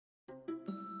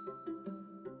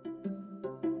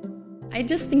I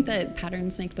just think that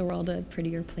patterns make the world a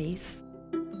prettier place.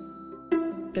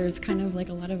 There's kind of like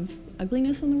a lot of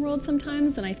ugliness in the world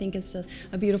sometimes, and I think it's just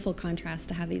a beautiful contrast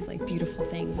to have these like beautiful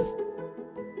things.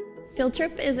 Field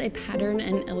Trip is a pattern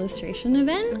and illustration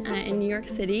event in New York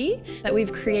City that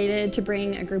we've created to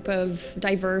bring a group of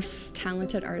diverse,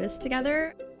 talented artists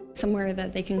together. Somewhere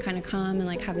that they can kind of come and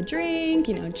like have a drink,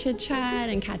 you know, chit chat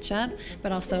and catch up,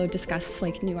 but also discuss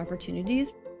like new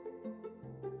opportunities.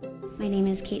 My name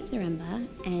is Kate Zaremba,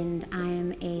 and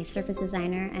I'm a surface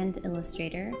designer and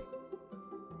illustrator.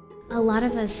 A lot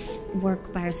of us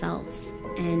work by ourselves,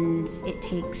 and it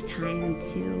takes time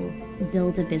to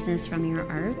build a business from your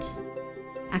art.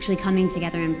 Actually coming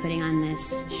together and putting on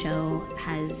this show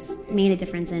has made a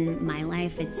difference in my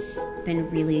life. It's been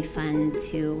really fun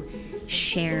to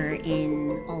share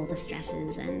in all the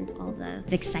stresses and all the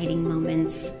exciting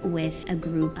moments with a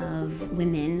group of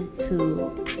women who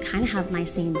kind of have my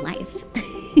same life.